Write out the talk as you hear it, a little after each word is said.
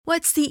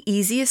What's the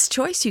easiest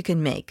choice you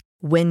can make?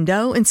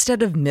 Window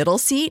instead of middle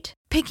seat?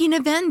 Picking a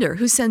vendor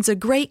who sends a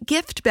great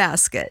gift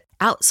basket?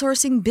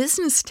 Outsourcing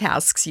business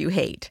tasks you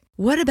hate?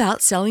 What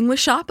about selling with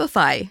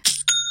Shopify?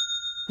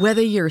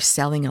 Whether you're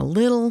selling a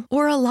little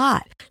or a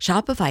lot,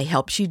 Shopify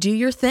helps you do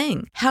your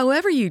thing,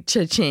 however you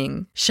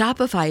cha-ching.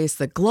 Shopify is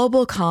the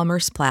global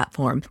commerce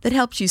platform that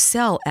helps you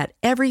sell at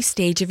every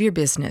stage of your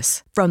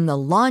business. From the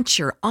launch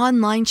your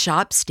online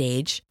shop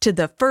stage to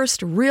the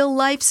first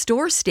real-life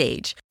store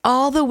stage,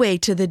 all the way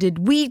to the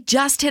did we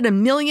just hit a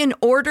million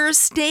orders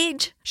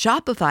stage.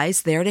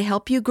 Shopify's there to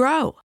help you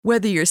grow.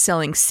 Whether you're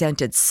selling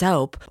scented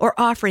soap or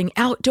offering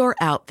outdoor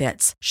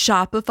outfits,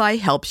 Shopify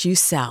helps you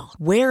sell.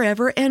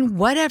 Wherever and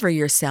whatever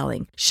you're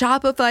selling,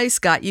 Shopify's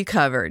got you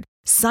covered.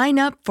 Sign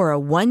up for a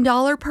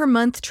 $1 per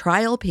month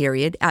trial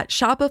period at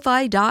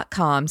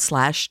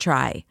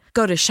shopify.com/try.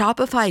 Go to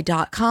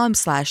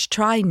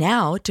shopify.com/try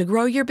now to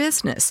grow your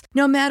business,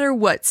 no matter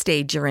what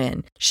stage you're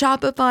in.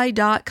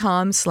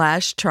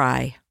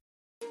 Shopify.com/try.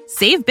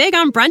 Save big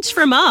on brunch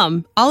for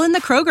mom, all in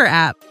the Kroger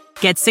app.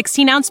 Get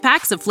 16-ounce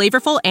packs of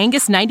flavorful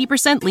Angus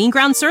 90% lean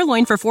ground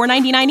sirloin for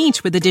 $4.99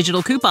 each with a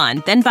digital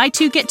coupon. Then buy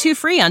 2, get 2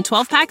 free on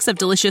 12 packs of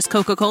delicious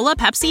Coca-Cola,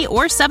 Pepsi,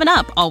 or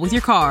 7-Up, all with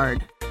your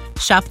card.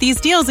 Shop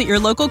these deals at your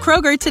local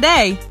Kroger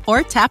today,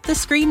 or tap the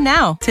screen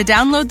now to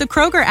download the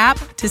Kroger app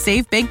to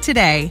save big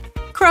today.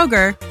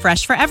 Kroger,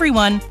 fresh for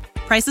everyone.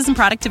 Prices and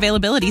product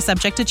availability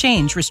subject to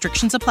change.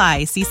 Restrictions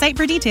apply. See site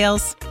for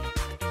details.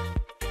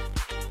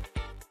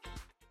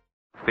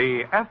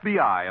 The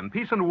FBI in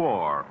Peace and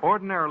War,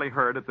 ordinarily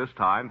heard at this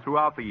time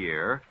throughout the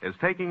year, is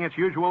taking its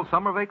usual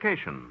summer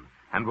vacation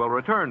and will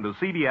return to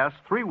CBS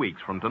 3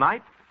 weeks from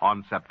tonight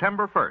on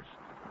September 1st.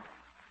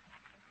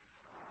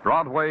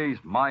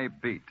 Broadway's My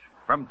Beat.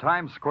 From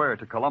Times Square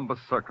to Columbus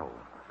Circle.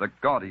 The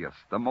gaudiest,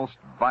 the most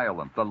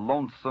violent, the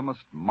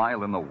lonesomest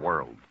mile in the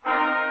world.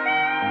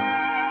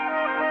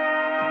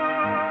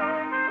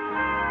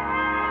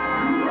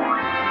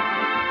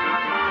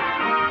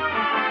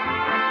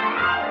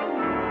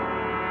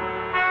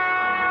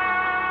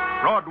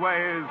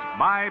 Broadway's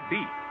My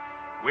Beat,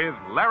 with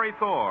Larry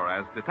Thor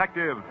as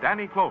Detective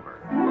Danny Clover.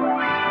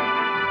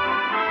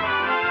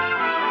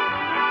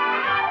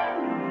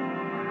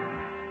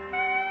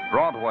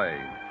 Broadway.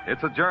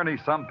 It's a journey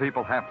some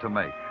people have to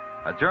make.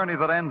 A journey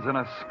that ends in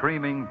a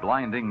screaming,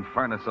 blinding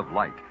furnace of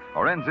light,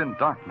 or ends in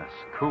darkness,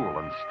 cool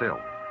and still.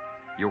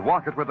 You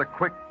walk it with a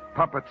quick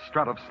puppet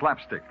strut of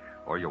slapstick,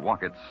 or you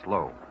walk it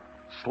slow.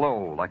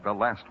 Slow like the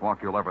last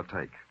walk you'll ever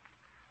take.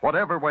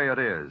 Whatever way it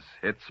is,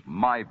 it's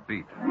My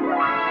Beat.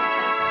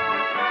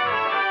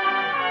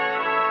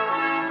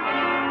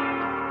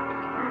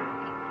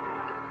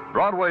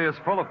 Broadway is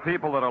full of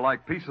people that are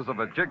like pieces of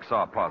a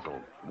jigsaw puzzle.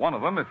 One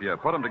of them, if you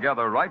put them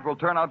together right, will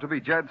turn out to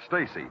be Jed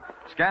Stacy,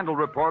 scandal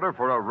reporter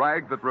for a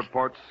rag that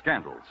reports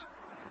scandals.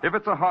 If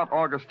it's a hot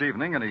August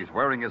evening and he's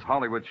wearing his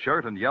Hollywood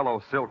shirt and yellow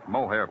silk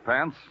mohair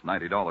pants,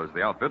 $90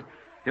 the outfit,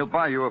 he'll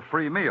buy you a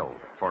free meal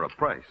for a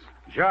price.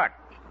 Jacques,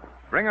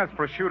 bring us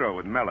prosciutto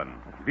with melon,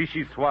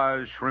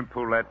 vichyssoise, shrimp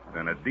poulette,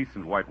 and a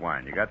decent white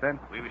wine. You got that?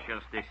 Oui, Monsieur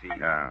Stacy.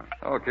 Yeah.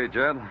 Okay,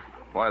 Jed,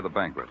 why the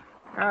banquet?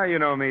 Ah, you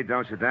know me,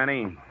 don't you,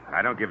 Danny?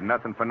 I don't give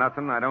nothing for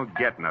nothing. I don't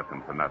get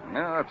nothing for nothing.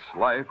 Yeah, that's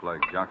life,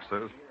 like Jacques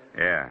says.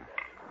 Yeah.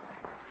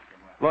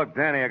 Look,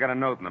 Danny, I got a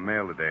note in the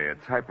mail today, a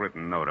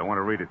typewritten note. I want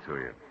to read it to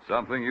you.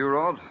 Something you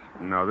wrote?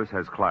 No, this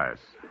has class.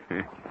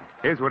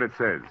 Here's what it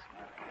says.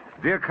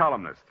 Dear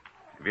columnist,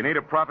 if you need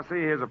a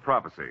prophecy, here's a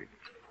prophecy.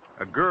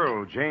 A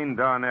girl, Jane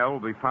Darnell, will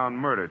be found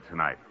murdered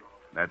tonight.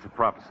 That's a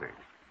prophecy.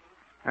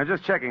 Now,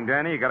 just checking,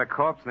 Danny, you got a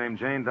corpse named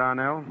Jane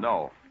Darnell?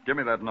 No. Give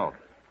me that note.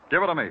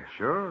 Give it to me.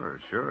 Sure.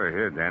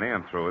 Here, Danny,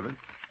 I'm through with it.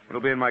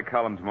 It'll be in my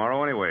column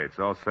tomorrow anyway. It's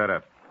all set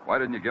up. Why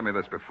didn't you give me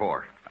this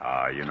before?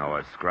 Ah, you know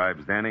us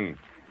scribes, Danny.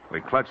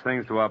 We clutch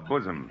things to our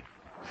bosom.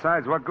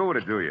 Besides, what good would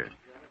it do you?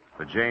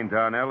 If Jane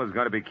Darnell is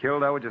going to be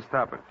killed, how would you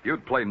stop it?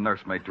 You'd play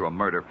nursemaid to a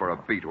murder for a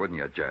beat, wouldn't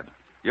you, Jed?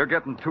 You're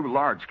getting too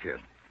large,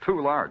 kid.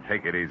 Too large.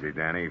 Take it easy,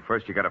 Danny.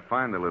 First, you got to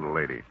find the little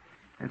lady.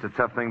 It's a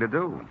tough thing to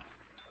do.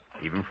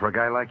 Even for a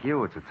guy like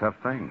you, it's a tough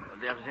thing.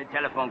 There's a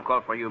telephone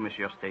call for you,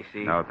 Monsieur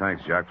Stacy. No,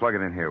 thanks, Jack. Plug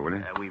it in here, will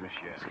you? Oui,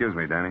 monsieur. Excuse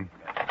me, Danny.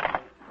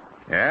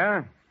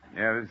 Yeah?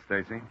 Yeah, this is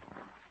Stacy.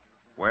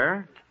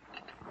 Where?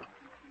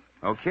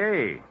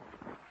 Okay.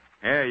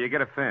 Yeah, you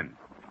get a fin.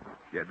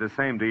 Yeah, the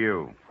same to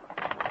you.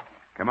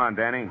 Come on,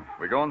 Danny.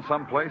 We going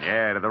someplace?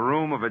 Yeah, to the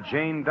room of a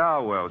Jane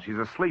Darwell. She's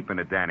asleep in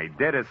it, Danny.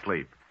 Dead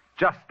asleep.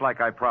 Just like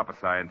I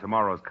prophesy in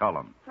tomorrow's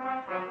column.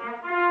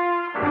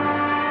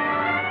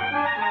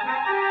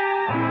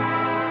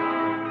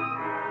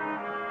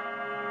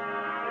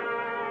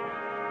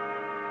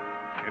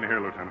 In here,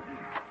 Lieutenant.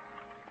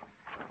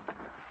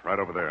 Right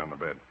over there on the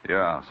bed.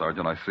 Yeah,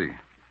 Sergeant, I see.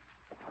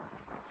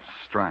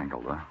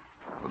 Strangled, huh?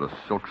 With a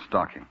silk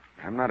stocking.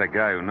 I'm not a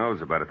guy who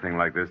knows about a thing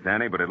like this,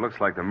 Danny, but it looks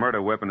like the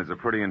murder weapon is a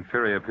pretty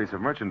inferior piece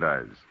of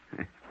merchandise.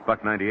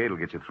 Buck 98 will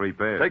get you 3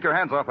 pairs. Take your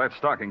hands off that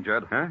stocking,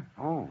 Jed. Huh?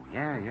 Oh,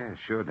 yeah,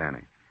 sure,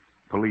 Danny.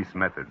 Police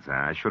methods.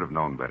 I should have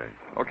known better.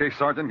 Okay,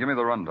 Sergeant, give me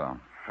the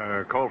rundown.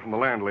 Call from the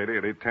landlady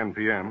at 8:10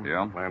 p.m.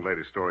 Yeah?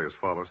 Landlady's story as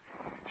follows.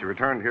 She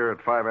returned here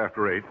at 5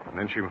 after 8, and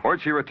then she...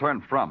 Where'd she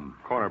return from?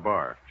 Corner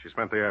bar. She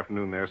spent the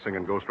afternoon there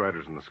singing Ghost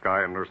Riders in the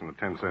Sky and nursing a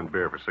 10-cent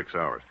bear for 6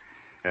 hours.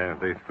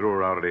 They threw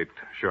her out at 8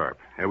 sharp.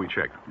 We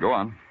checked. Go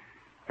on.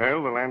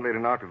 Well, the landlady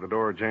knocked at the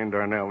door of Jane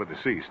Darnell, the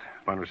deceased.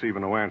 Upon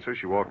receiving no answer,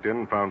 she walked in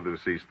and found the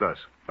deceased thus.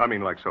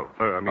 Like so.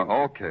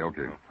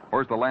 Okay.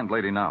 Where's the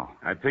landlady now?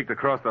 I peeked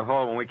across the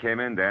hall when we came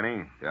in,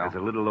 Danny. Yeah?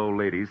 There's a little old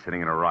lady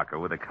sitting in a rocker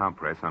with a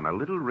compress on a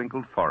little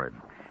wrinkled forehead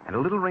and a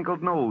little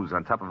wrinkled nose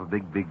on top of a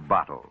big, big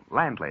bottle.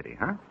 Landlady,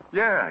 huh?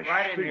 Yeah.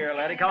 Right in here,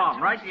 laddie. Come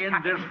on, right in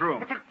this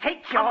room.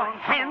 Take your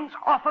hands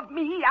off of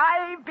me.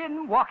 I've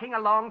been walking a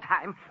long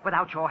time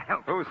without your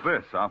help. Who's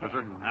this, officer?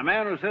 A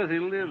man who says he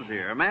lives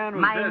here. A man who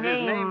My says his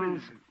name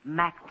name's is...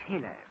 Mac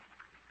Taylor.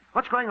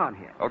 What's going on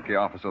here? Okay,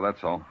 officer,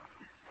 that's all.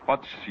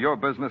 What's your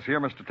business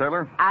here, Mr.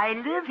 Taylor? I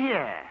live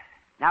here.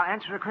 Now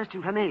answer a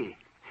question for me.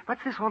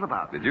 What's this all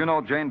about? Did you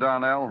know Jane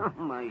Darnell?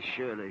 Oh, my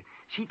Shirley.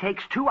 She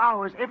takes 2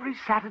 hours every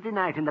Saturday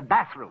night in the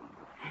bathroom.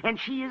 And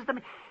she is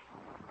the...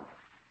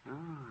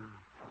 Oh,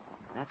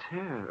 that's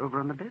her over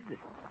on the bed.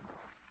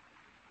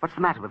 What's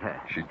the matter with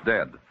her? She's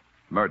dead.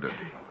 Murdered.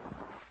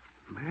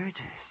 Murdered?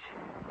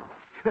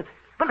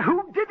 But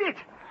who did it?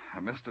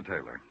 Mr.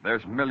 Taylor,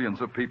 there's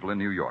millions of people in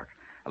New York.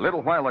 A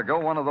little while ago,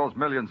 one of those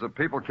millions of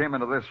people came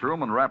into this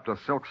room and wrapped a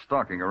silk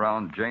stocking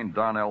around Jane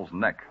Darnell's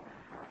neck.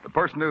 The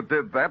person who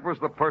did that was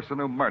the person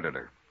who murdered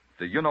her.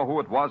 Do you know who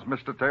it was,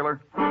 Mr.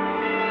 Taylor?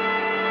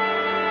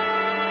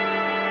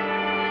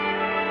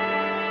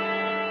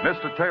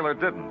 Mr. Taylor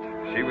didn't.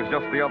 She was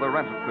just the other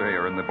renter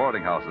here in the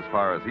boarding house as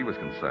far as he was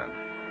concerned.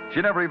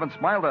 She never even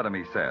smiled at him,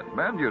 he said.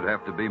 Man, you'd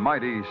have to be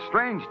mighty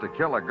strange to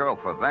kill a girl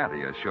for that,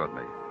 he assured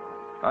me.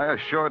 I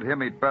assured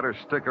him he'd better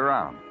stick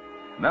around.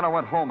 And then I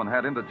went home and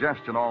had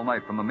indigestion all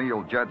night from the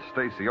meal Judge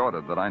Stacy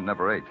ordered that I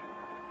never ate.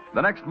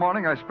 The next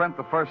morning, I spent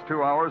the first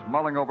 2 hours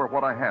mulling over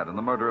what I had in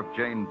the murder of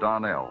Jane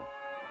Darnell.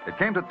 It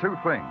came to 2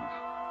 things.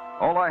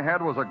 All I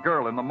had was a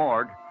girl in the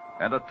morgue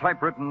and a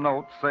typewritten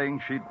note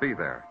saying she'd be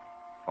there.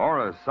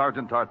 Or, as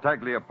Sergeant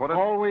Tartaglia put it...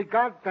 All we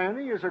got,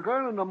 Danny, is a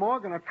girl in the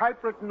morgue and a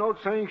typewritten note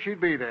saying she'd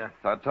be there.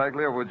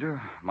 Tartaglia, would you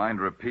mind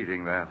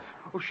repeating that?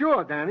 Oh,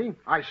 sure, Danny.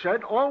 I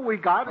said all we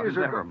got is a...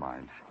 Never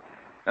mind.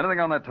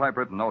 Anything on that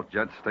typewritten note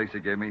Judge Stacy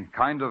gave me?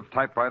 Kind of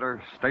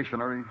typewriter,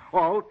 stationery?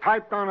 Oh,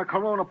 typed on a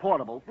Corona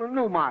Portable. A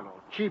new model.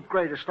 Cheap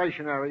grade of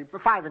stationery.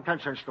 5 and 10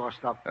 cent store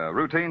stuff.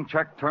 Routine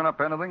check, turn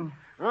up anything?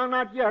 No,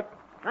 not yet.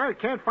 I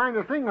can't find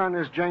a thing on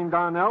this Jane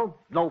Darnell.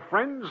 No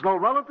friends, no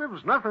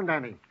relatives, nothing,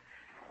 Danny.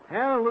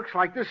 Well, looks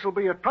like this will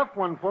be a tough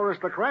one for us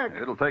to crack.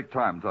 It'll take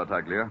time,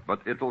 Tartaglia, but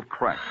it'll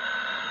crack.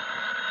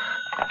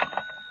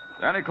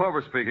 Danny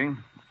Clover speaking.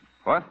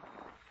 What?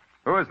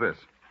 Who is this?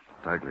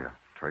 Tartaglia,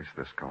 trace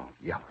this call.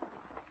 Yeah.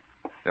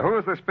 Who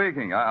is this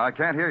speaking? I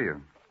can't hear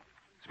you.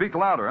 Speak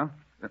louder,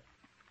 huh?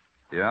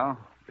 Yeah,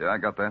 I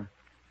got that.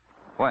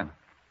 When?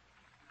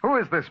 Who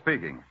is this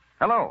speaking?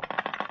 Hello?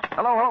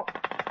 Hello?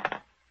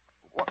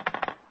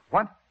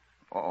 What?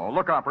 Oh,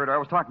 look, operator, I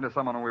was talking to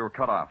someone and we were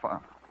cut off.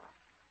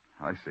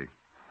 I see.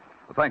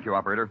 Well, thank you,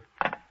 operator.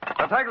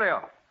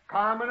 Tartaglia!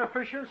 Calm and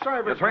efficient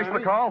service, You traced Danny.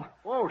 the call?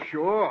 Oh,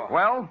 sure.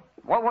 Well,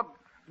 what?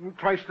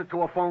 Traced it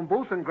to a phone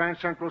booth in Grand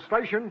Central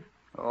Station.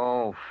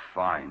 Oh,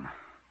 fine.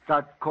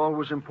 That call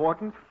was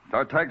important?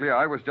 Tartaglia,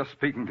 I was just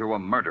speaking to a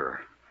murderer.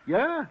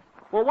 Yeah?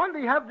 Well, what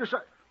did he have to say?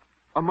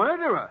 A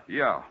murderer?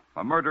 Yeah,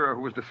 a murderer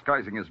who was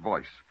disguising his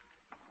voice.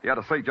 He had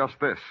to say just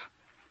this.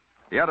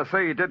 He had to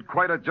say he did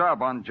quite a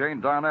job on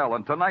Jane Darnell,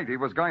 and tonight he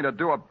was going to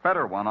do a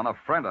better one on a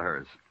friend of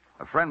hers.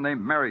 A friend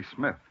named Mary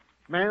Smith.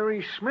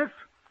 Mary Smith?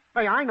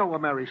 Hey, I know a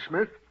Mary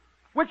Smith.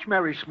 Which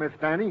Mary Smith,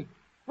 Danny?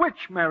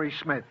 Which Mary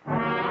Smith?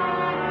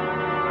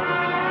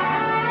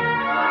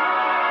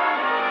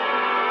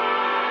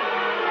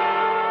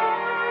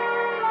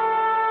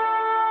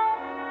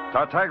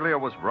 Tartaglia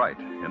was right.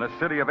 In a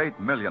city of 8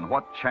 million,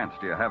 what chance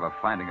do you have of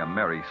finding a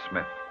Mary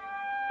Smith?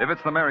 If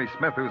it's the Mary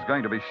Smith who's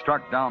going to be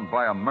struck down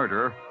by a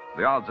murderer,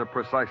 the odds are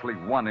precisely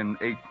 1 in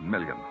 8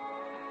 million.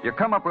 You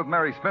come up with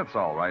Mary Smiths,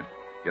 all right.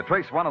 You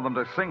trace one of them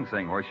to Sing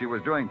Sing, where she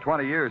was doing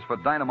 20 years for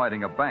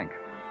dynamiting a bank.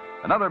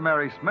 Another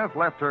Mary Smith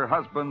left her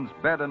husband's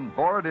bed and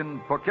board in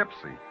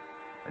Poughkeepsie.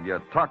 And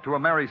you talk to a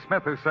Mary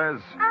Smith who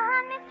says...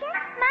 mister,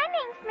 my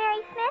name's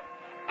Mary Smith,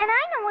 and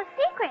I know a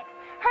secret.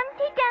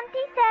 Humpty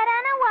Dumpty sat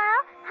on a wall.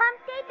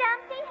 Humpty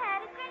Dumpty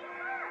had a great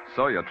fall.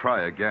 So you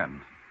try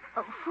again.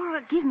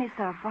 Forgive me,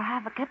 sir, for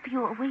have kept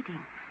you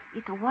waiting.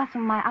 It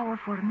wasn't my hour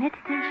for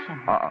meditation.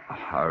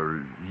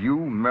 Are you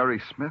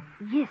Mary Smith?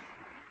 Yes,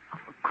 of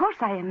course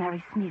I am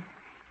Mary Smith.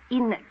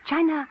 In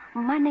China,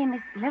 my name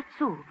is Le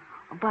Tzu.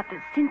 But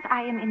since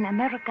I am in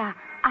America,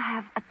 I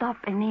have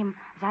adopted a name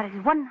that is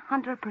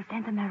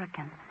 100%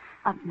 American.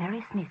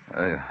 Mary Smith.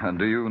 And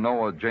do you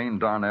know a Jane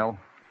Darnell?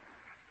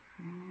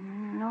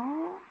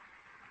 No,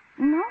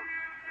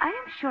 I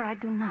am sure I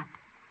do not.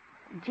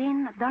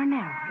 Jane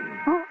Darnell.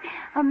 Oh,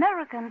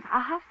 Americans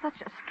have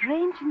such a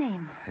strange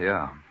name.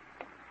 Yeah.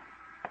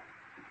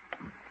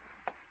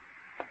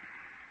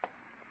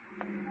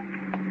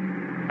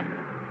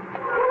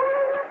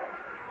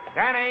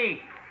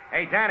 Danny!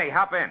 Hey, Danny,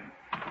 hop in.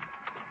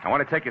 I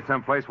want to take you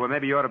someplace where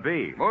maybe you ought to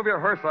be. Move your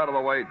hearse out of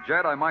the way,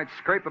 Jed. I might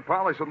scrape the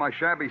polish with my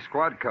shabby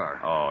squad car.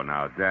 Oh,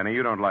 now, Danny,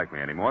 you don't like me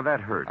anymore. That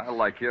hurts. I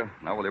like you.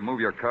 Now, will you move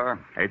your car?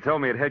 They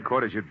told me at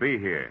headquarters you'd be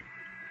here.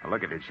 Now,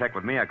 look, if you check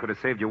with me, I could have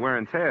saved you wear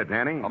and tear,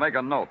 Danny. I'll make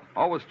a note.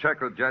 Always check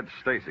with Jed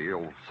Stacy.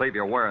 He'll save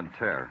you wear and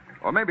tear.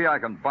 Or maybe I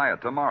can buy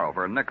it tomorrow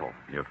for a nickel.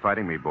 You're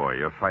fighting me, boy.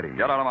 You're fighting me.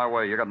 Get out of my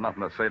way. You got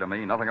nothing to say to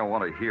me. Nothing I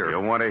want to hear.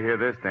 You'll want to hear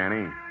this,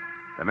 Danny.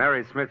 The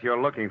Mary Smith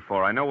you're looking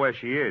for, I know where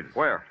she is.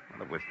 Where?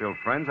 Well, if we're still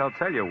friends, I'll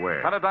tell you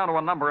where. Cut it down to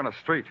a number in a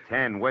street.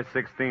 10 West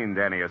 16,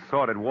 Danny. A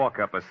sordid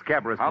walk-up, a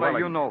scabrous How dwelling.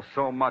 do you know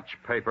so much,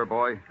 paper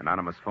boy?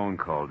 Anonymous phone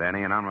call,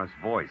 Danny. Anonymous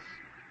voice.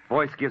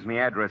 Voice gives me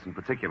address and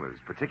particulars.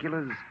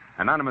 Particulars?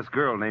 Anonymous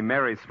girl named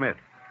Mary Smith.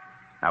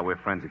 Now we're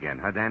friends again,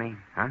 huh, Danny?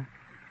 Huh?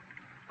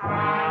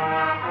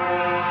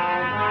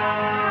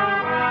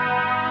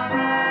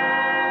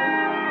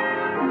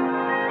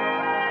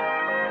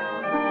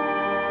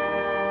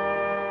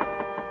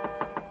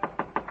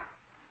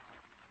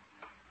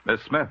 Miss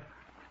Smith.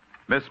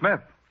 Miss Smith.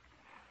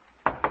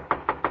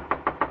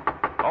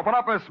 Open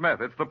up, Miss Smith.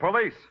 It's the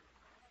police.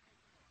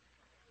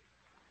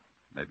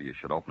 Maybe you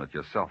should open it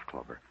yourself,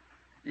 Clover.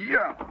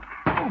 Yeah.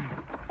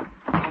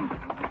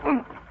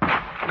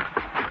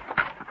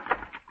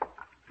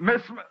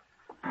 Miss Smith.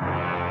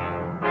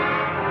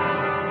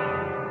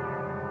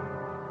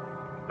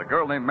 The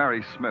girl named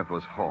Mary Smith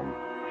was home.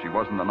 She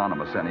wasn't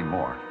anonymous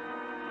anymore.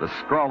 The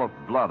scrawl of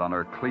blood on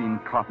her clean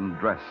cotton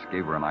dress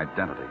gave her an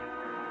identity.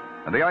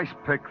 And the ice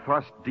pick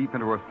thrust deep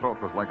into her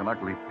throat was like an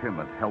ugly pin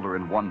that held her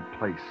in one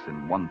place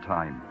in one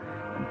time.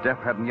 And death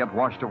hadn't yet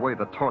washed away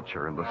the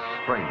torture and the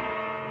strain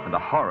and the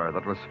horror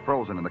that was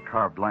frozen in the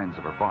carved lines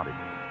of her body.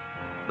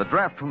 The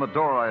draft from the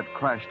door I had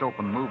crashed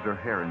open moved her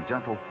hair in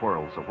gentle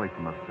whirls away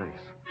from her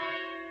face.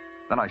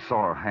 Then I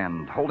saw her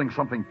hand holding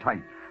something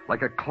tight,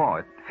 like a claw.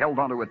 It held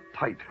onto it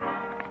tight.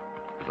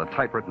 It was a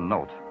typewritten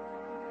note.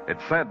 It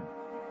said,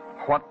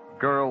 "What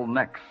girl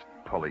next,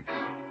 police?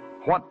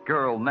 What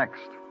girl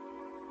next?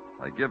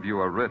 I give you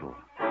a riddle.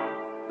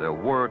 There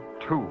were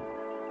two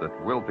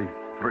that will be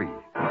three.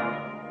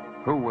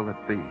 Who will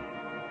it be?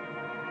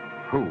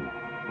 Who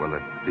will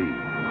it be?"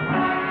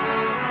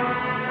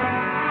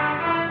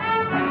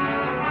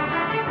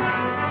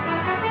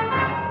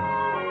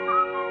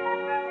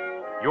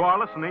 You are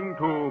listening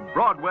to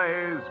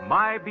Broadway's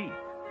My Beat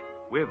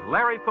with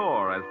Larry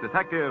Thor as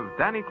Detective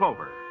Danny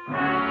Clover.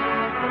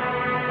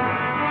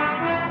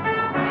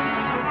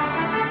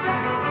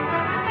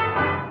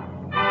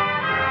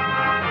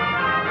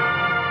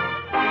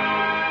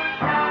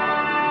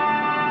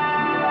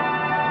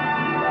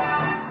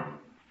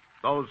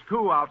 Those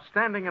two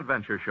outstanding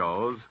adventure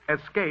shows,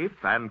 Escape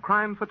and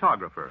Crime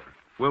Photographer,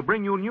 will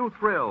bring you new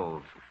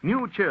thrills,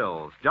 new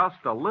chills, just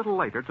a little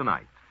later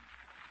tonight.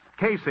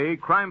 Casey,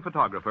 crime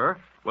photographer,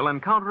 will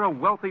encounter a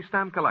wealthy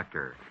stamp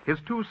collector, his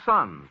two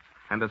sons,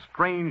 and a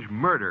strange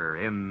murder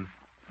in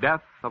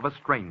Death of a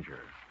Stranger.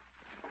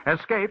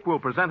 Escape will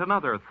present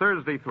another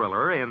Thursday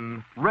thriller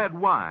in Red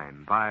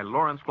Wine by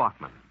Lawrence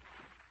Blockman.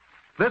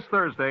 This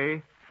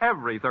Thursday,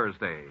 every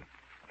Thursday,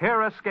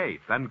 hear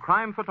Escape and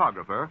Crime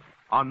Photographer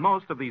on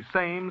most of these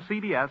same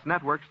CBS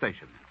network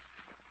stations.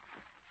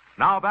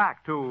 Now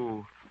back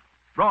to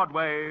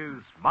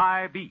Broadway's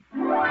My Beat.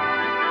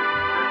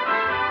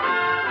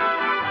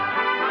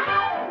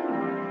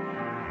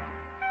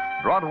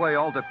 Broadway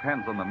all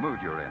depends on the mood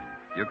you're in.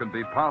 You can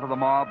be part of the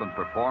mob and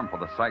perform for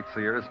the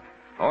sightseers,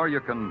 or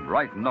you can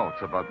write notes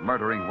about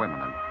murdering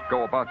women and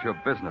go about your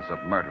business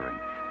of murdering.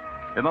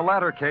 In the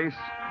latter case,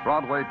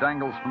 Broadway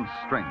dangles from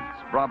strings.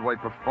 Broadway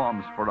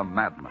performs for a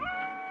madman.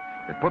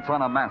 It puts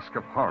on a mask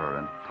of horror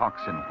and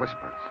talks in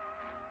whispers.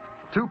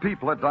 Two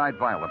people had died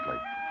violently,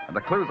 and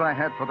the clues I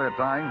had for their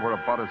dying were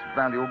about as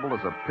valuable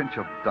as a pinch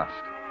of dust.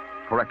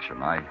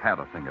 Correction, I had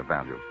a thing of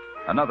value.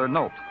 Another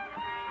note.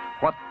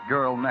 What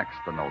girl next,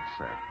 the note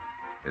said.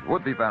 It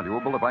would be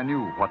valuable if I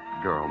knew what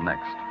girl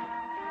next.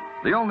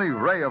 The only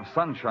ray of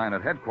sunshine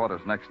at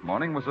headquarters next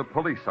morning was a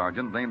police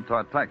sergeant named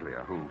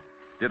Tartaglia, who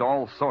did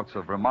all sorts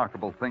of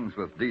remarkable things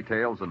with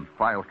details and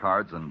file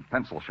cards and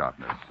pencil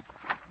sharpeners.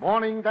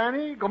 Morning,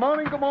 Danny. Good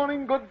morning, good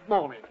morning, good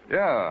morning.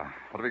 Yeah,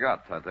 what have we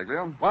got,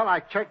 Tartaglia? Well, I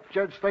checked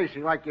Jed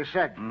Stacy, like you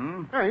said.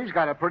 Yeah, he's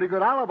got a pretty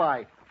good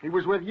alibi. He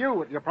was with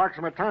you at the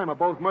approximate time of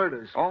both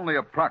murders. Only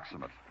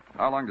approximate.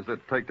 How long does it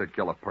take to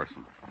kill a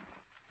person?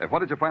 Hey, what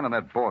did you find on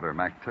that boarder,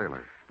 Mac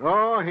Taylor?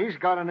 Oh, he's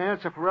got an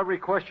answer for every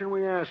question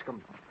we ask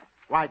him.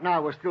 Right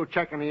now, we're still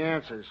checking the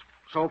answers.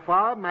 So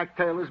far, Mac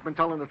Taylor's been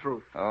telling the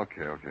truth.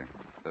 Okay.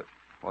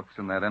 What's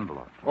in that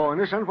envelope? Oh, in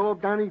this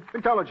envelope, Danny,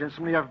 intelligence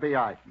from the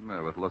FBI.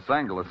 With Los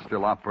Angeles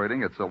still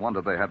operating, it's a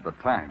wonder they had the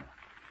time.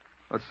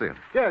 Let's see it.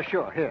 Yeah,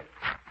 sure. Here.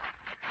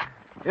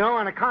 You know,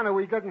 on account of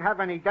we didn't have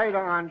any data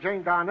on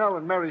Jane Darnell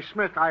and Mary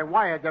Smith, I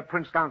wired their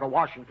prints down to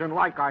Washington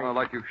like I... Oh,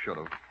 like you should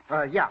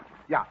have. Yeah.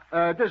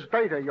 This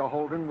data you're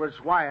holding was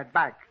wired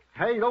back.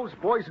 Hey, those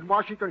boys in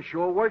Washington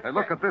sure work... Hey,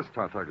 look at this,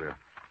 Tartaglia.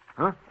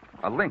 Huh?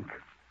 A link.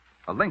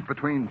 A link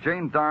between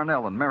Jane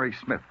Darnell and Mary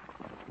Smith.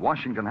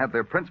 Washington had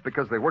their prints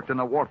because they worked in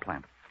a war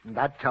plant.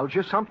 That tells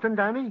you something,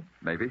 Danny?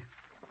 Maybe.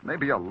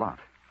 Maybe a lot.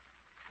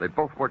 They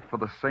both worked for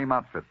the same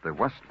outfit, the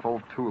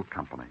Westfold Tool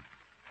Company,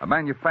 a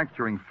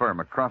manufacturing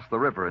firm across the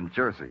river in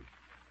Jersey.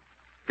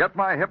 Get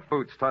my hip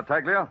boots,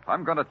 Tartaglia.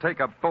 I'm going to take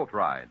a boat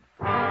ride.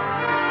 You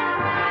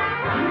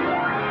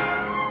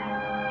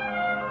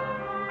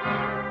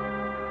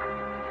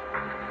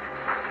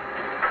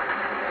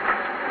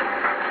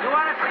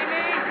want to see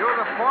me? You're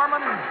the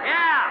foreman?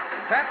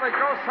 Yeah. Can't we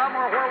go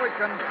somewhere where we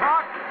can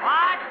talk?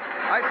 What?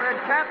 I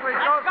said, can't we go...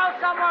 Let's go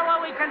somewhere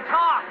where we can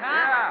talk, huh?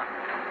 Yeah.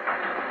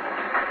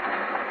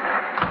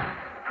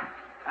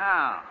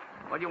 Oh,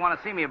 what do you want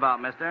to see me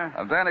about, mister?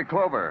 I'm Danny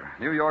Clover,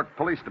 New York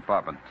Police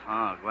Department.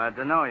 Oh, glad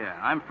to know you.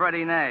 I'm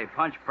Freddie Ney,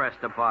 Punch Press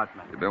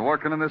Department. You've been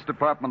working in this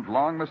department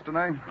long, Mr.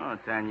 Ney? Oh,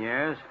 10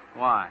 years.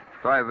 Why?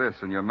 Try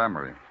this in your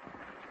memory.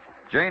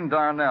 Jane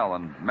Darnell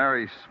and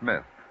Mary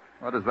Smith.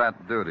 What does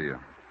that do to you?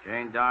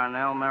 Jane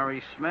Darnell,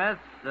 Mary Smith,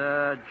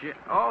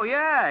 Oh,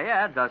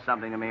 yeah, it does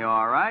something to me,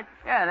 all right.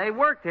 Yeah, they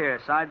worked here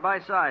side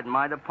by side in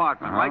my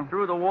department, right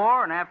through the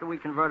war and after we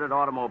converted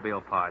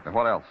automobile parts. And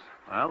what else?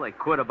 Well, they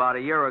quit about a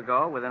year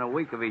ago, within a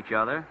week of each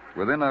other.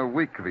 Within a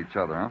week of each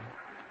other, huh?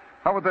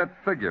 How would that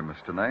figure,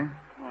 Mr. Ney?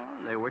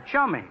 Well, they were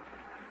chummy.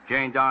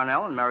 Jane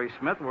Darnell and Mary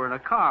Smith were in a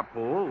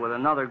carpool with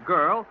another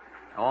girl.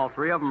 All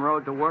three of them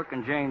rode to work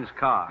in Jane's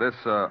car.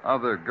 This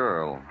other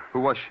girl, who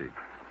was she?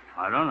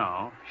 I don't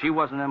know. She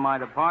wasn't in my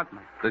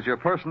department. Does your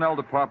personnel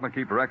department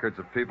keep records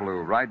of people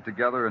who ride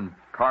together in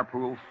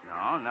carpools?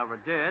 No, never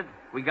did.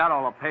 We got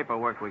all the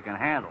paperwork we can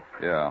handle.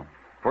 Yeah.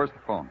 Where's the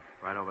phone?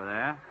 Right over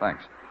there.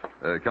 Thanks.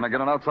 Can I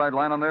get an outside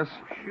line on this?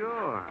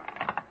 Sure.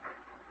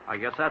 I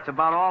guess that's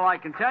about all I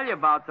can tell you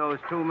about those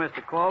two,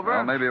 Mr. Clover.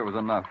 Well, maybe it was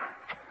enough.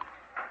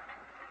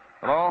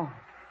 Hello?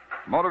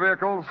 Motor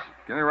vehicles?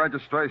 Give me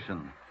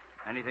registration.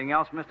 Anything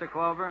else, Mr.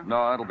 Clover?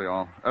 No, that'll be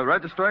all.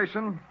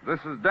 Registration?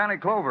 This is Danny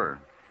Clover.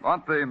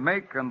 Want the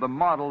make and the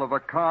model of a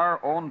car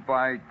owned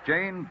by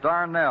Jane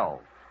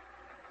Darnell.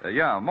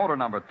 Yeah, motor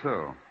number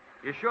 2.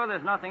 You sure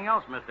there's nothing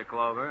else, Mr.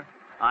 Clover?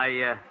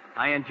 I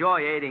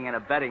enjoy aiding and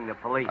abetting the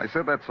police. I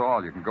said that's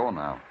all. You can go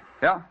now.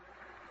 Yeah?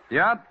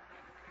 Yeah?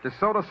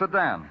 DeSoto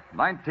sedan,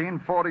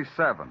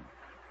 1947.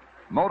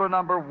 Motor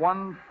number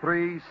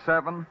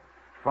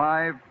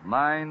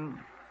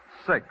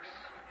 137596.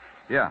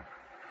 Yeah,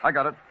 I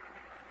got it.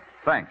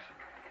 Thanks.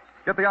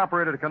 Get the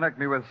operator to connect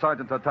me with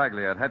Sergeant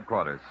Tartaglia at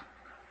headquarters.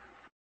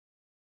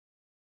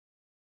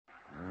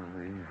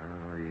 Hurry.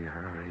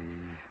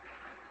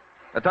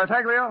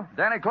 Tartaglia,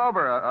 Danny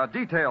Clover, a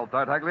detail,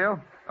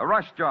 Tartaglia. A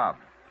rush job.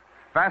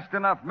 Fast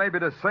enough maybe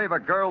to save a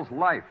girl's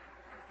life.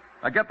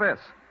 Now get this.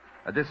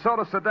 A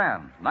DeSoto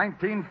sedan,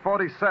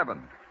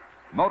 1947.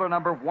 Motor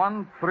number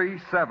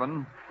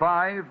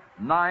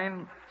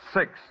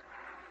 137596.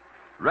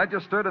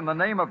 Registered in the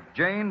name of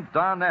Jane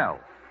Darnell.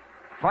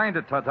 Find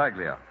it,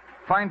 Tartaglia.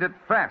 Find it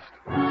fast.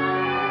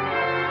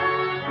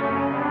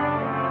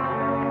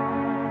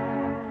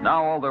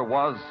 Now all there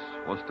was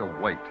to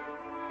wait.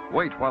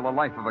 Wait while the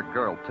life of a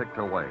girl ticked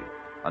away.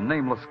 A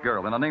nameless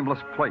girl in a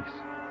nameless place.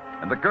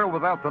 And the girl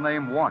without the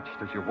name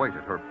watched as you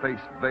waited, her face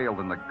veiled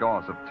in the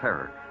gauze of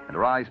terror, and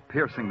her eyes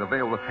piercing the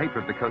veil with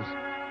hatred because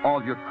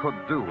all you could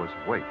do was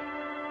wait.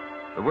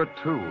 There were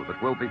 2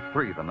 that will be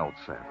free, the note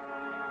said.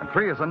 And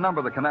 3 is a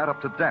number that can add up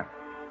to death.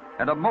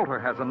 And a motor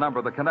has a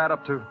number that can add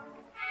up to...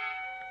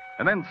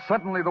 And then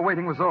suddenly the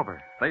waiting was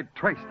over. They'd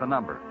traced the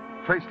number.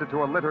 Traced it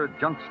to a littered,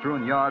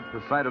 junk-strewn yard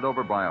presided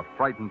over by a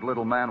frightened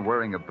little man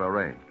wearing a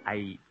beret.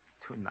 I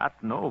do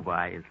not know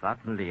why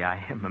suddenly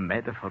I am a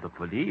matter for the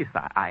police.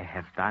 I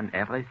have done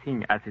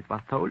everything as it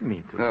was told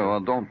me to. Oh, well,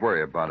 don't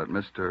worry about it,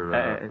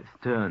 Mr.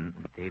 Stern,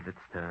 David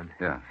Stern.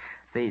 Yeah.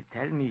 They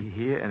tell me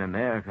here in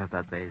America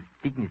that there's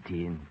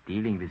dignity in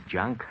dealing with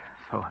junk,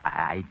 so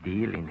I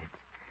deal in it.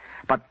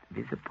 But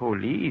with the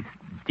police,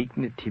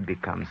 dignity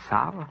becomes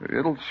sour.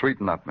 It'll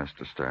sweeten up,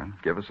 Mr. Stern.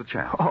 Give us a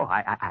chance. Oh,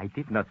 I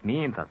did not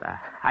mean that.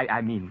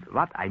 I mean,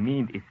 what I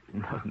mean is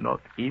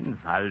not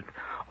insult,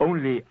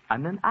 only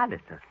an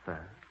analysis,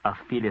 a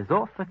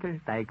philosophical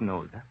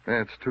diagnosis.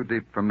 It's too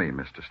deep for me,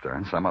 Mr.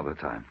 Stern. Some other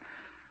time.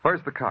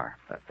 Where's the car?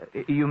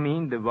 You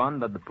mean the one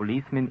that the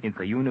policeman in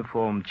the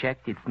uniform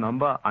checked its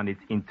number on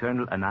its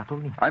internal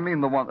anatomy? I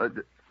mean the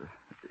one...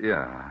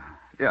 Yeah,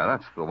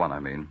 that's the one I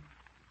mean.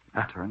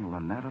 Internal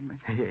anatomy?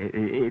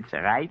 It's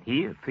right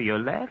here to your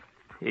left.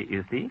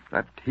 You see?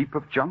 That heap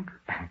of junk?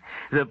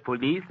 The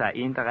police are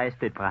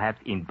interested perhaps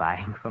in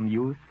buying some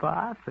used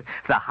parts.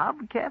 The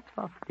hubcaps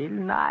are still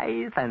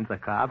nice and the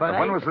carburetor...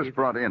 When was this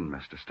brought in,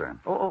 Mr. Stern?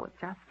 Oh,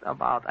 just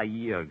about a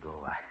year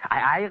ago.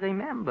 I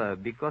remember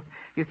because,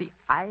 you see,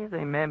 I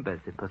remember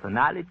the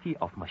personality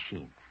of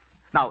machines.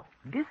 Now,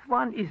 this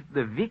one is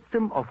the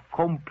victim of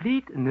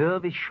complete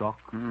nervous shock.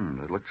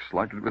 It looks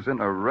like it was in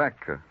a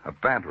wreck, a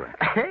bad wreck.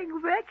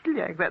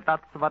 Exactly.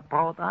 That's what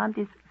brought on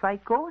this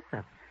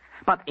psychosis.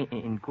 But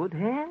in good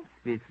hands,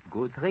 with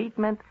good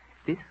treatment,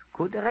 this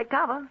could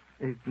recover,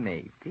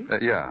 maybe.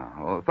 Yeah.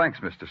 Well, thanks,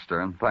 Mr.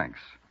 Stern. Thanks.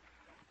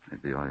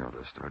 Maybe I ought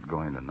to start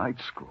going to night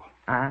school.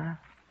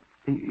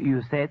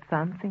 You said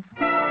something?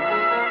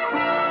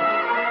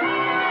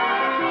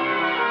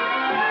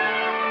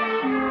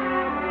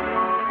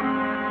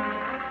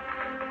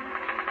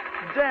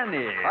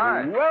 Danny.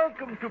 Hi.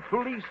 Welcome to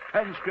Police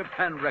Transcript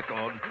and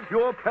Record.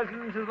 Your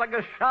presence is like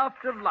a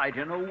shaft of light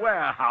in a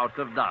warehouse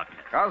of darkness.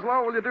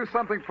 Coslow, will you do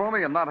something for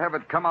me and not have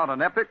it come out an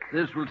epic?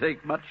 This will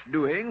take much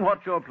doing.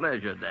 What's your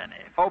pleasure,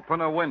 Danny? Open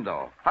a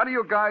window. How do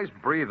you guys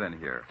breathe in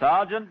here?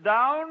 Sergeant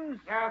Downs?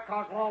 Yeah,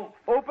 Coslow.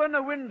 Open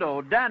a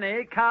window.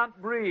 Danny can't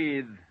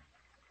breathe.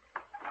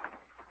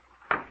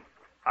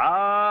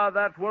 Ah,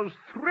 that was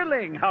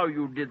thrilling how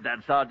you did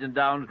that, Sergeant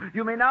Downs.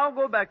 You may now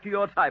go back to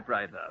your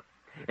typewriter.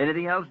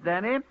 Anything else,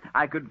 Danny?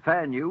 I could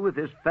fan you with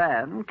this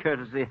fan,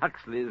 courtesy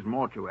Huxley's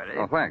mortuary.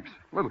 Oh, thanks.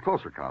 A little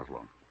closer,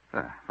 Coslow.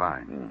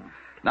 Fine.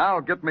 Now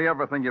get me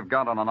everything you've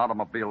got on an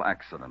automobile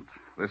accident.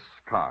 This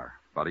car,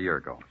 about a year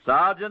ago.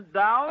 Sergeant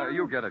Downs?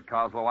 You get it,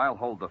 Coslow. I'll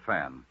hold the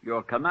fan.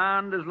 Your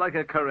command is like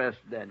a caress,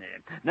 Danny.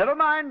 Never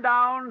mind,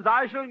 Downs.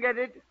 I shall get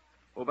it.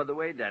 Oh, by the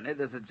way, Danny,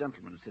 there's a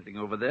gentleman sitting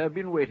over there,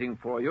 been waiting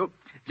for you.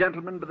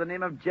 Gentleman by the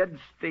name of Jed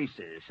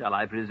Stacy. Shall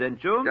I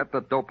present you? Get the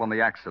dope on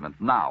the accident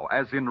now,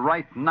 as in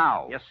right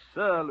now. Yes,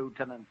 sir,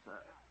 Lieutenant,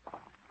 sir.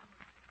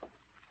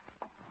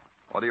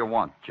 What do you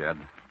want, Jed?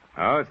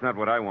 Oh, it's not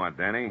what I want,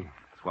 Danny.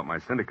 It's what my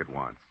syndicate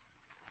wants.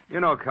 You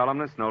know,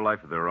 columnists, no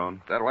life of their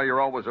own. That why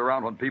you're always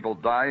around when people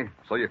die,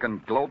 so you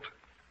can gloat?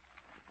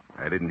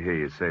 I didn't hear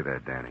you say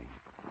that, Danny.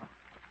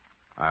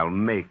 I'll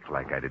make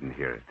like I didn't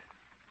hear it.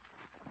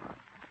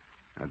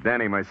 Now,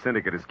 Danny, my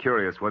syndicate is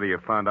curious whether you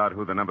found out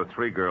who the number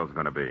 3 girl's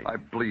going to be. I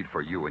bleed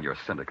for you and your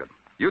syndicate.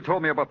 You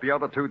told me about the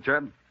other 2,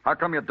 Jed. How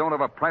come you don't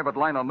have a private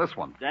line on this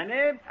one?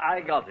 Danny,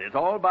 I got it.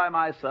 All by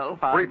myself.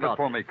 Brief it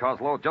for me,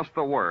 Coslow. Just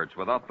the words,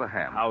 without the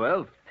hand. How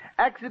well?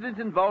 Accident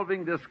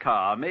involving this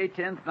car, May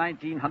 10th,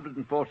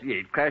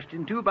 1948. Crashed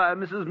into by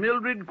Mrs.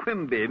 Mildred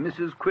Quimby.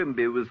 Mrs.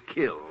 Quimby was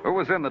killed. Who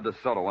was in the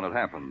DeSoto when it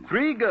happened?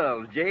 3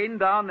 girls, Jane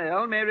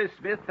Darnell, Mary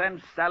Smith,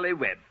 and Sally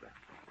Webb.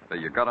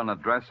 You got an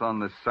address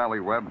on this Sally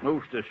Webb?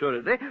 Most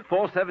assuredly.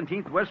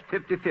 417th West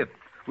 55th.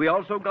 We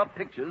also got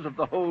pictures of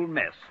the whole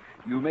mess.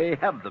 You may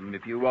have them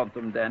if you want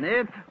them,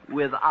 Danny,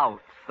 without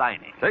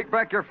signing. Take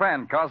back your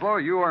fan,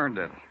 Coslow. You earned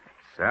it.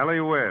 Sally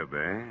Webb,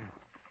 eh?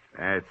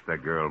 That's the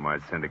girl my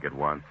syndicate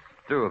wants.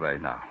 Do they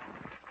now?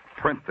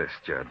 Print this,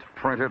 Jed.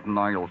 Print it and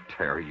I'll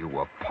tear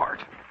you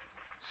apart.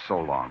 So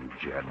long,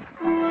 Jed.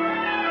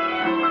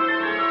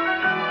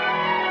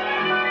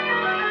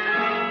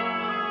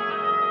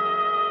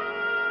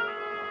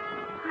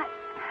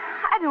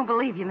 I don't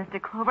believe you,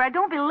 Mr. Clover. I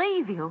don't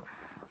believe you.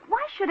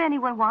 Why should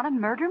anyone want to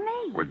murder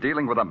me? We're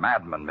dealing with a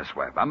madman, Miss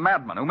Webb. A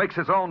madman who makes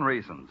his own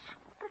reasons.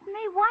 But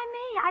me? Why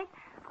me?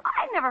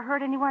 I never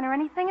hurt anyone or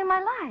anything in my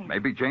life.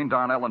 Maybe Jane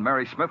Darnell and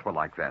Mary Smith were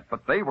like that,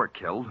 but they were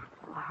killed.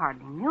 Well, I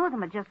hardly knew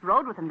them. I just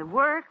rode with them to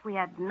work. We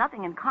had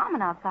nothing in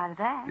common outside of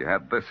that. You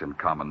had this in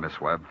common,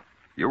 Miss Webb.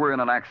 You were in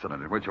an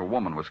accident in which a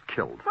woman was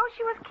killed. So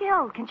she was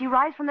killed. Can she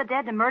rise from the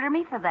dead to murder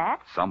me for that?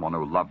 Someone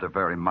who loved her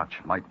very much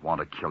might want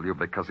to kill you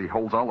because he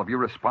holds all of you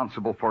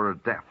responsible for her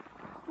death.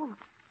 Well,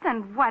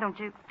 then why don't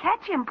you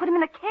catch him, put him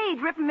in a cage,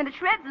 rip him into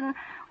shreds, and,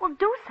 well,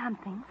 do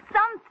something.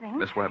 Something.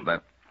 Miss Webb,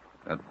 that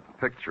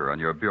picture on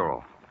your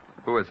bureau.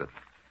 Who is it?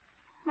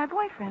 My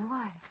boyfriend.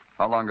 Why?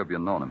 How long have you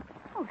known him?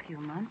 Oh, a few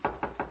months.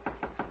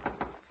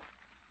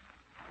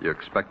 You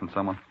expecting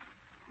someone?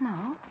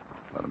 No.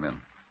 Let him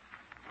in.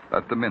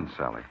 Let them in,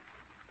 Sally.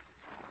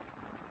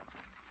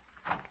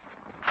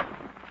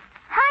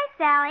 Hi,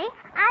 Sally.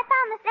 I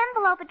found this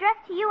envelope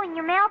addressed to you in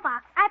your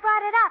mailbox. I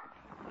brought it up.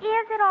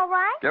 Is it all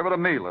right? Give it to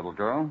me, little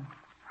girl.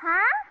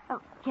 Huh?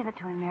 Oh, give it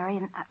to him, Mary,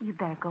 and you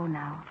better go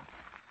now.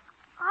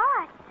 All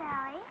right,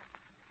 Sally.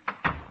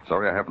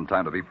 Sorry I haven't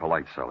time to be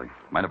polite, Sally.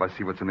 Mind if I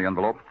see what's in the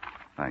envelope?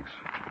 Thanks.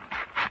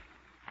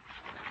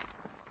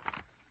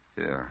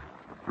 Here.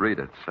 Read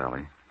it,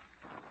 Sally.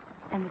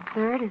 And the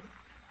third is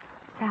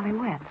Sally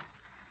Webb.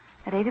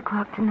 At 8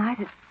 o'clock tonight,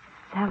 it's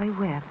Sally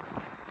Webb.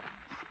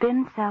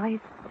 Spin, Sally,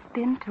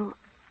 spin till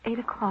 8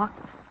 o'clock.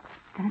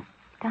 Then it's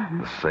done.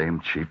 The same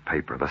cheap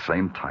paper, the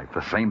same type,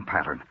 the same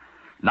pattern.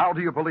 Now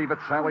do you believe it,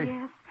 Sally? Oh,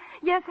 yes.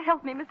 Yes,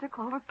 help me, Mr.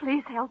 Clover.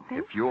 Please help me.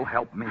 If you'll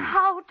help me.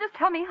 How? Just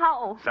tell me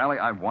how. Sally,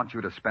 I want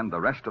you to spend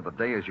the rest of the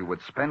day as you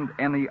would spend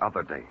any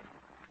other day.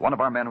 One of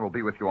our men will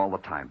be with you all the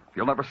time.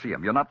 You'll never see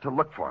him. You're not to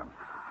look for him.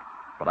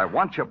 But I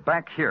want you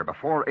back here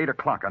before 8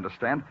 o'clock,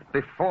 understand?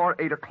 Before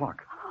 8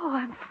 o'clock. Oh,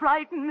 I'm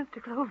frightened,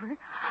 Mr. Clover.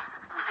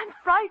 I'm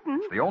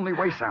frightened. It's the only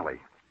way, Sally.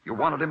 You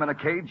wanted him in a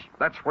cage?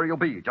 That's where you'll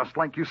be, just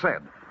like you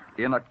said.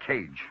 In a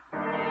cage.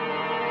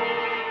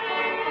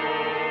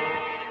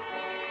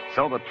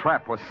 So the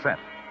trap was set.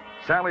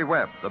 Sally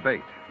Webb, the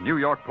bait. New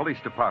York Police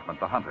Department,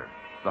 the hunter.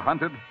 The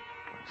hunted?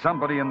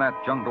 Somebody in that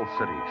jungle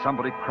city.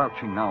 Somebody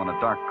crouching now in a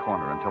dark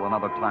corner until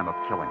another time of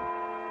killing.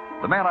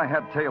 The man I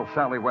had tail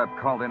Sally Webb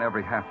called in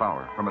every half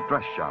hour. From a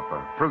dress shop,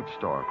 a fruit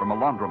store, from a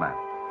laundromat.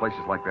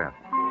 Places like that.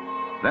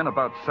 Then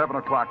about 7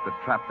 o'clock, the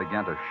trap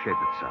began to shape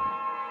itself.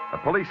 A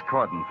police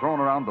cordon thrown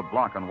around the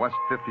block on West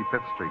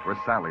 55th Street where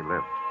Sally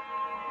lived.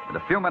 And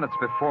a few minutes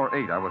before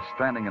 8, I was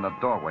standing in a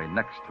doorway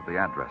next to the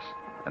address.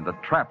 And the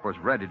trap was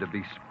ready to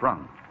be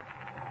sprung.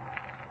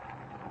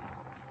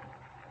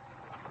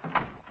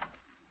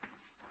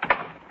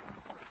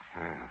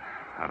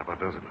 That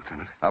about does it,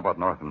 Lieutenant. How about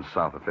north and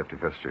south of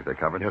 55th Street? They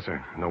covered? Yes,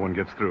 sir. No one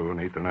gets through on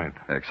 8th or 9th.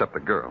 Except the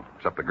girl.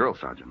 Except the girl,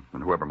 Sergeant,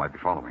 and whoever might be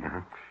following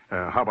her.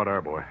 How about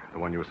our boy, the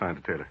one you assigned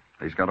to Taylor?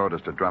 He's got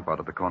orders to drop out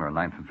at the corner of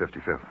 9th and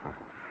 55th.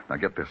 Now,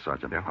 get this,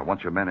 Sergeant. I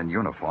want your men in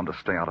uniform to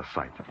stay out of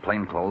sight.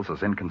 Plain clothes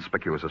as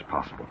inconspicuous as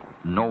possible.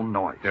 No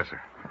noise. Yes, sir.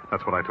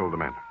 That's what I told the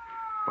men.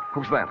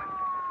 Who's that?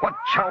 What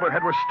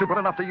chowderhead was stupid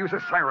enough to use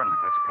his siren?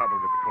 That's probably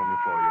Patrolman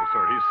Folio,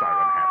 sir. He's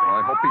siren happy.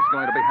 I hope he's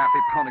going to be happy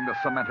pounding the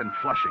cement in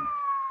Flushing.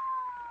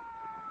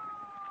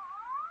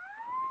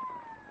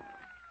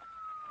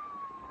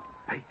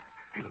 Hey,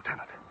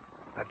 Lieutenant.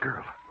 That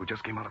girl who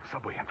just came out of the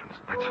subway entrance.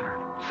 That's her.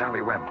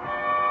 Sally Webb.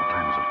 What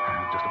time is it?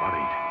 Just about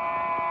 8.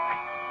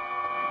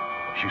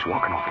 Hey, she's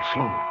walking awful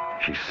slow.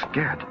 She's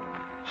scared.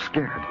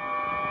 Scared.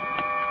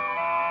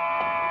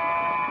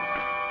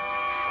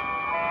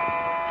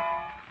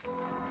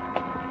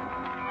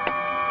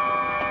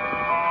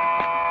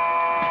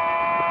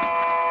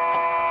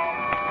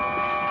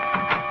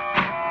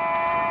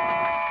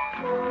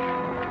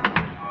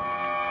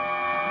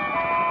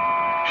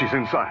 She's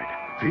inside.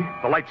 See?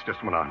 The lights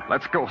just went on.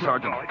 Let's go,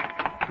 Sergeant.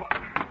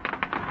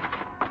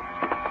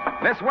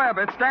 Miss Webb,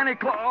 it's Danny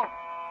Clover.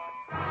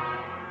 Oh,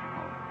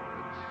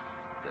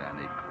 it's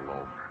Danny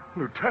Clover.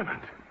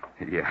 Lieutenant.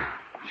 Yeah,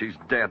 she's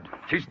dead.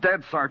 She's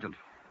dead, Sergeant.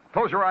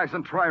 Close your eyes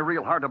and try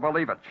real hard to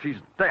believe it. She's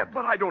dead.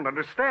 But I don't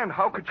understand.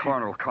 How could the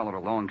coroner will call it a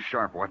long,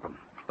 sharp weapon.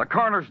 The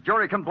coroner's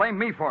jury can blame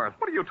me for it.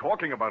 What are you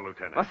talking about,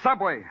 Lieutenant? The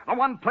subway. The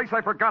one place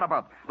I forgot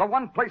about. The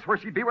one place where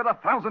she'd be with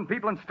 1,000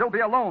 people and still be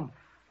alone.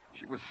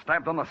 She was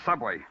stabbed on the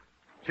subway.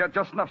 She had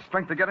just enough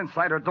strength to get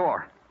inside her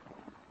door.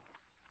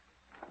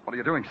 What are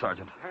you doing,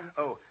 Sergeant?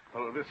 Oh,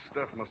 well, this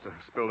stuff must have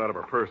spilled out of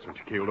her purse when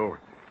she keeled over.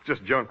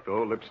 Just junk,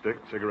 though. Lipstick,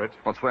 cigarettes.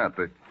 What's that?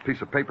 The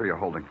piece of paper you're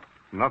holding?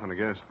 Nothing, I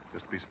guess.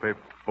 Just a piece of paper.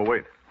 Oh,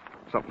 wait.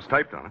 Something's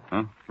typed on it.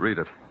 Huh? Read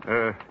it.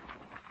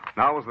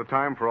 Now is the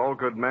time for all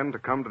good men to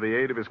come to the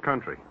aid of his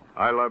country.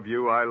 I love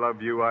you, I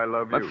love you, I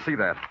love you. Let's see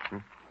that.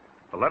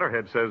 The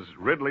letterhead says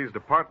Ridley's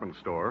Department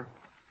Store.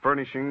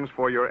 Furnishings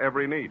for your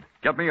every need.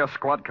 Get me a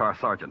squad car,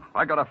 Sergeant.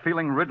 I got a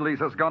feeling Ridley's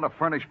is going to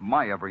furnish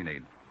my every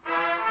need.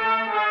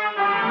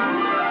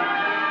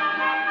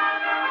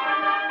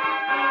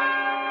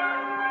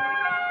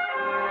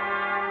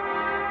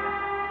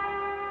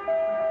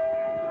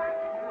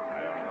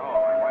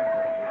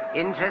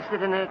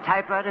 Interested in a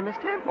typewriter,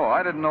 mister? Oh,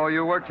 I didn't know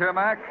you worked here,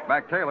 Mac.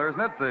 Mac Taylor, isn't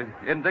it? The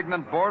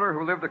indignant boarder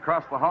who lived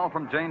across the hall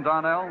from Jane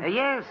Donnell?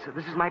 Yes,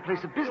 this is my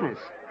place of business.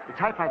 The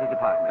typewriter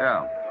department.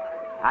 Yeah.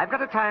 I've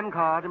got a time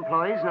card,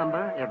 employee's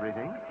number,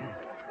 everything.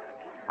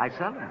 I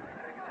sell them.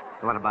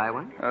 You want to buy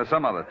one?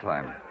 Some other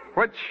time.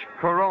 Which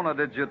Corona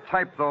did you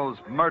type those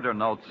murder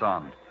notes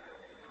on?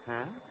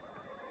 Huh?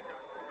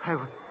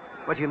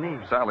 What do you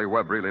mean? Sally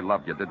Webb really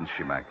loved you, didn't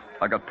she, Mac?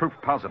 I got proof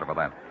positive of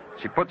that.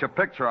 She put your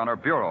picture on her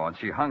bureau, and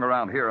she hung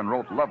around here and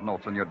wrote love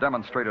notes on your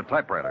demonstrator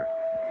typewriter.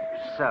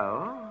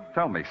 So?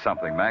 Tell me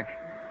something, Mac.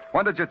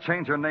 When did you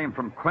change your name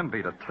from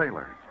Quimby to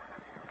Taylor?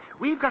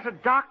 We've got a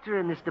doctor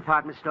in this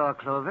department store,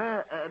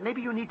 Clover.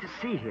 Maybe you need to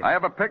see him. I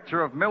have a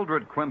picture of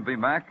Mildred Quimby,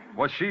 Mac.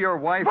 Was she your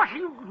wife? What do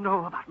you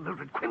know about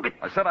Mildred Quimby?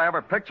 I said I have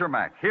her picture,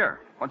 Mac. Here,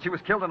 when she was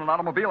killed in an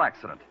automobile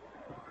accident.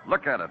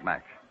 Look at it,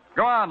 Mac.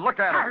 Go on, look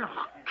at it. I'll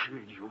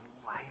kill you.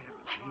 I'll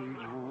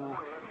kill you.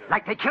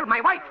 Like they killed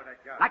my wife.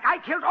 Like I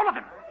killed all of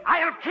them.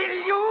 I'll kill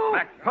you.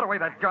 Mac, put away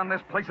that gun.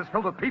 This place is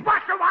filled with people.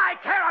 What do I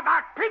care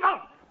about people?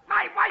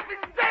 My wife is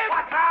dead.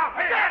 Watch out.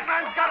 Hey, that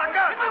man's got a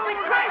gun. You must be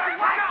crazy.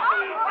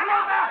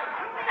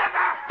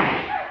 Never.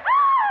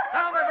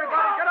 Down,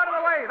 everybody. Get out of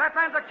the way. That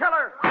man's a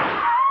killer.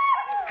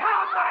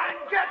 Come and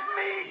get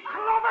me,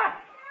 Clover.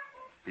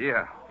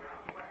 Yeah.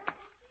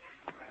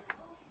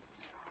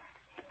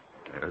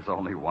 There's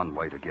only one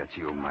way to get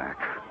you, Mac.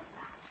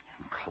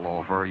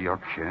 Clover, you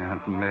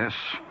can't miss.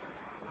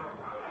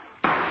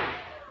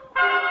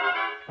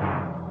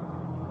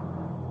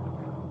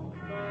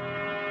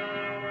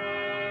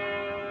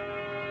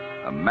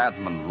 A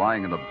madman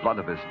lying in the blood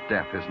of his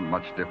death isn't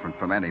much different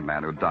from any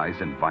man who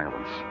dies in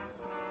violence.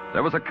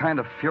 There was a kind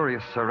of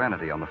furious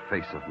serenity on the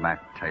face of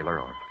Mac Taylor,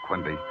 or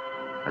Quimby,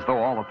 as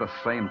though all at the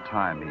same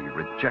time he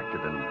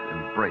rejected and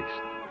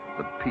embraced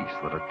the peace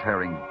that a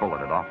tearing bullet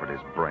had offered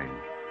his brain.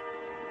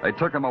 They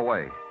took him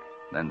away.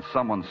 Then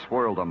someone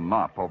swirled a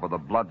mop over the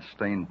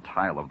blood-stained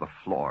tile of the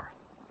floor.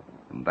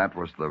 And that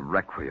was the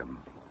requiem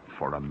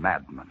for a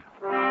madman.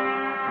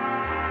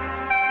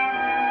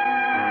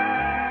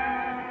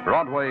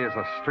 Broadway is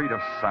a street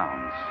of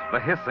sounds. The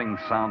hissing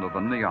sound of the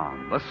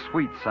neon, the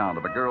sweet sound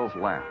of a girl's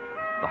laugh,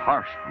 the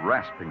harsh,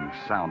 rasping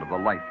sound of the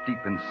light deep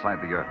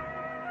inside the earth,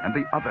 and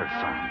the other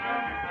sound,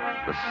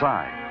 the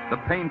sigh, the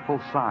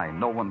painful sigh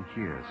no one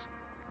hears.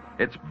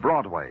 It's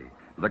Broadway,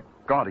 the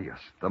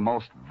gaudiest, the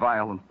most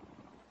violent,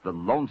 the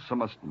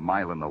lonesomest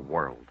mile in the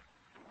world.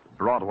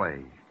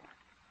 Broadway,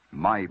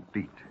 my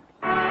beat.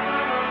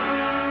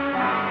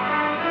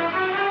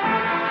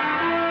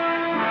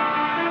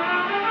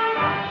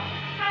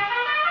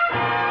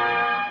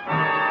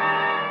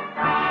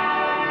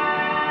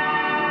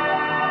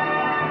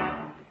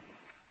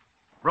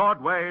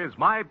 Broadway's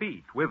My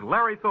Beat, with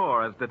Larry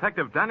Thor as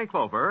Detective Danny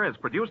Clover, is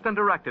produced and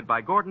directed by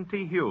Gordon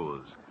T.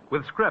 Hughes,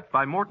 with script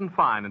by Morton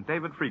Fine and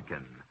David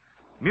Friedkin.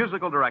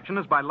 Musical direction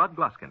is by Lud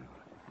Gluskin.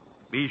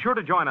 Be sure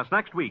to join us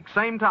next week,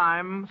 same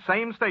time,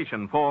 same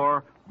station,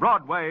 for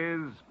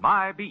Broadway's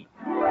My Beat.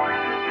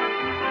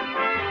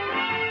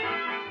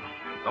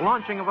 The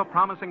launching of a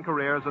promising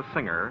career as a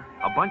singer,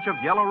 a bunch of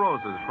yellow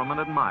roses from an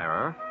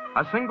admirer,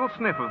 a single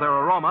sniff of their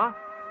aroma,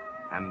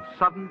 and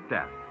sudden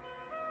death.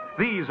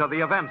 These are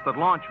the events that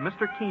launch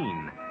Mr.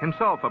 Keene,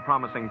 himself a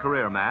promising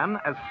career man,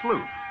 as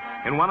sleuth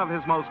in one of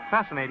his most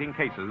fascinating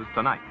cases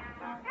tonight.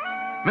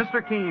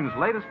 Mr. Keene's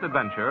latest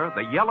adventure,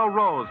 the Yellow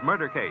Rose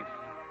murder case,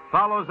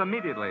 follows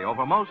immediately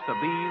over most of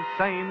these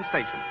same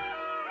stations.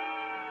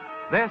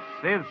 This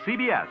is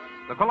CBS,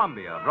 the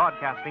Columbia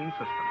Broadcasting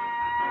System.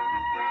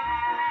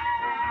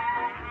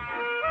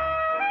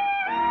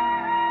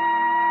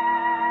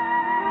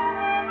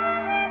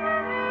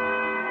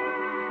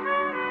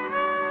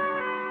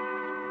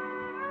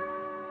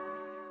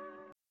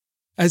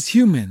 As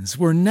humans,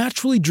 we're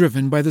naturally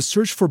driven by the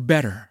search for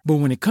better. But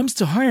when it comes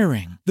to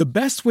hiring, the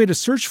best way to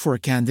search for a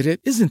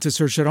candidate isn't to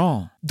search at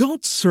all.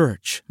 Don't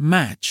search,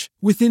 match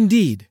with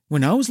Indeed.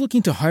 When I was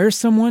looking to hire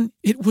someone,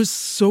 it was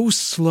so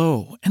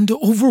slow and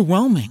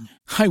overwhelming.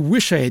 I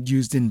wish I had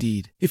used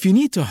Indeed. If you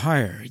need to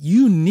hire,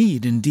 you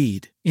need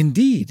Indeed.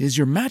 Indeed is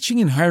your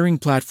matching and hiring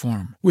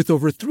platform with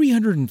over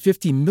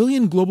 350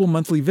 million global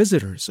monthly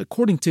visitors,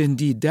 according to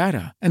Indeed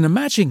data, and a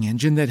matching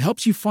engine that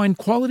helps you find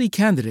quality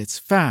candidates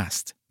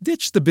fast.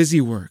 Ditch the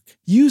busy work.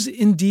 Use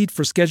Indeed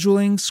for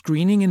scheduling,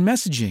 screening, and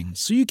messaging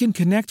so you can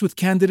connect with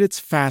candidates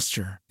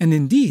faster. And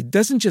Indeed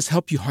doesn't just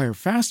help you hire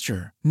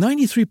faster.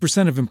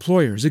 93% of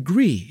employers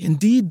agree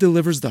Indeed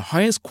delivers the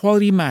highest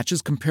quality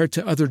matches compared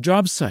to other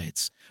job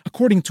sites,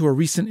 according to a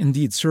recent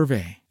Indeed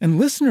survey. And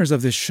listeners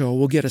of this show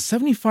will get a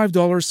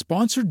 $75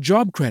 sponsored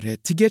job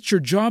credit to get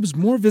your jobs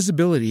more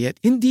visibility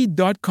at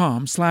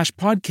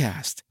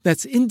Indeed.com/podcast.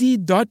 That's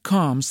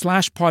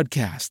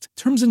Indeed.com/podcast.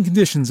 Terms and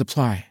conditions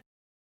apply.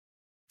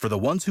 For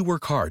the ones who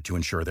work hard to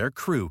ensure their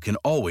crew can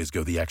always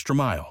go the extra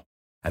mile,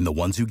 and the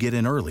ones who get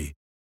in early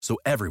so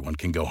everyone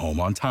can go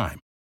home on time,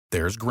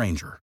 there's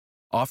Grainger,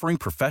 offering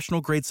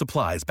professional-grade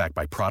supplies backed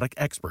by product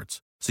experts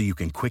so you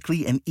can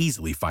quickly and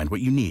easily find what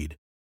you need.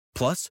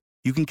 Plus,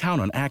 you can count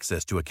on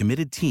access to a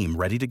committed team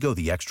ready to go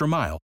the extra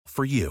mile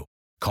for you.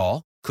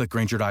 Call, click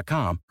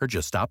Grainger.com, or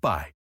just stop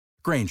by.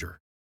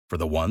 Grainger, for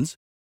the ones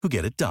who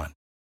get it done.